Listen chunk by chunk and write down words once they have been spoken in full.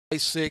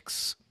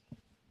6.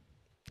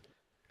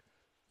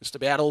 Just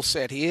about all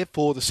set here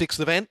for the 6th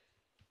event.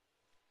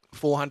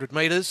 400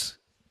 metres.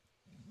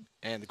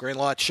 And the green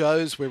light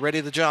shows we're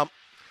ready to jump.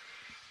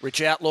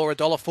 Rich Outlaw,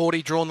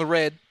 $1.40, drawn the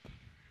red.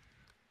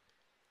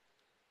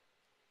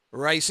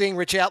 Racing,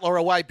 Rich Outlaw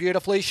away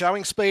beautifully,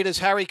 showing speed as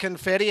Harry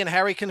Confetti, and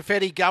Harry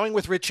Confetti going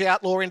with Rich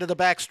Outlaw into the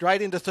back,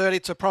 straight into third.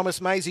 It's a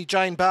Promise Maisie,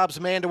 Jane Barb's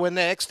Manda were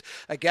next.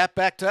 A gap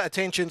back to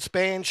Attention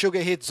Span,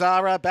 Sugar Hit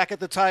Zara, back at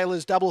the tail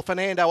is Double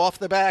Fernando off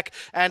the back,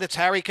 and it's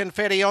Harry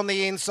Confetti on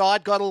the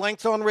inside, got a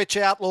length on Rich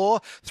Outlaw,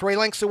 3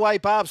 lengths away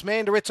Barb's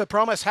Manda, It's a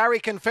Promise. Harry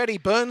Confetti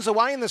burns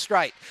away in the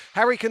straight.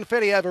 Harry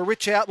Confetti over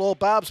Rich Outlaw,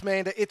 Barb's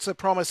Manda, It's a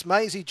Promise,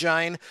 Maisie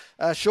Jane,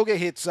 Sugar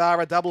Hit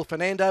Zara, Double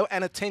Fernando,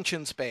 and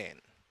Attention Span.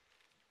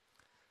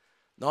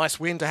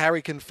 Nice win to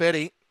Harry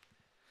Confetti.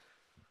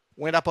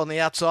 Went up on the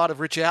outside of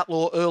Rich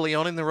Outlaw early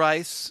on in the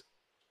race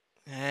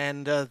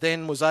and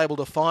then was able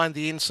to find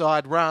the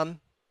inside run.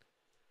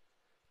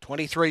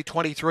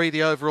 23.23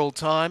 the overall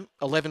time,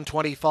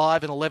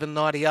 11.25 and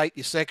 11.98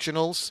 your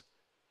sectionals.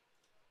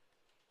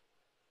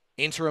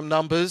 Interim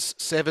numbers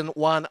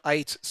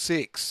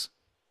 7.186.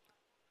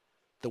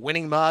 The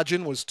winning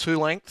margin was 2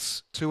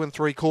 lengths, 2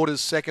 3/4,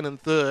 second and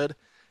third,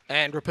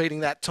 and repeating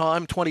that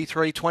time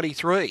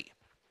 23.23.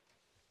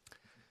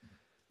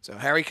 So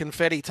Harry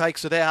Confetti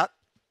takes it out.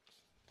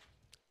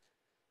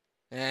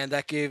 And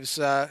that gives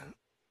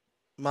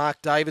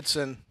Mark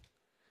Davidson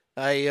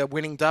a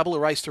winning double, a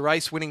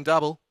race-to-race winning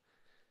double.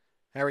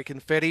 Harry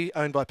Confetti,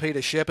 owned by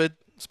Peter Shepherd.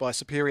 It's by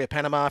Superior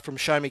Panama from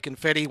Show Me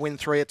Confetti. Win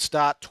 3 at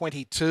start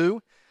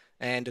 22.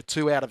 And a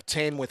 2 out of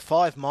 10 with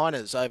 5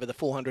 minors over the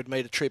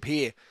 400-metre trip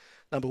here.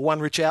 Number 1,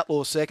 Rich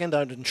Outlaw, second,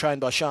 owned and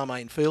trained by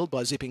Charmaine Field,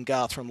 by Zipping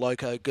Garth from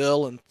Loco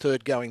Girl, and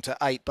third going to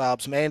 8,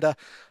 Barb's Manda,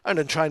 owned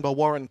and trained by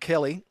Warren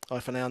Kelly, by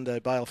Fernando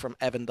Bale from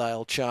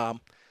Avondale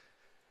Charm.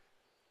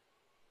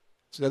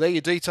 So there are your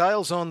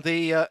details on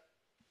the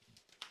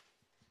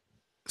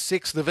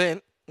 6th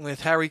event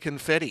with Harry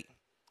Confetti,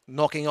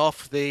 knocking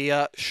off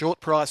the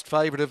short-priced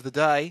favourite of the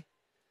day,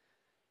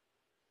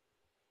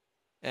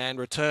 and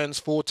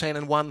returns 4.10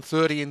 and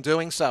 1.30 in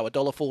doing so.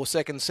 $1.04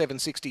 second,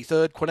 7.60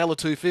 third. Quinella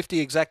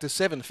 250, Exacta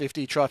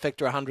 750,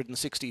 Trifecta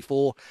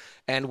 164,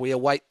 and we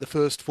await the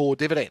first 4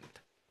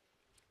 dividend.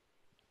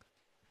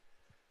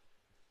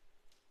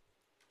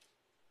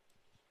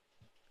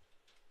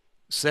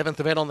 Seventh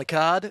event on the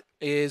card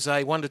is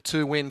a 1 to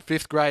 2 win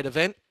 5th grade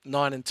event.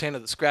 9 and 10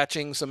 of the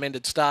scratchings.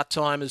 Amended start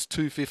time is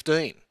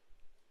 2:15.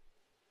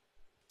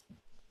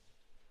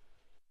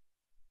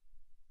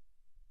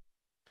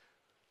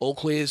 All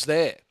clears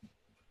there.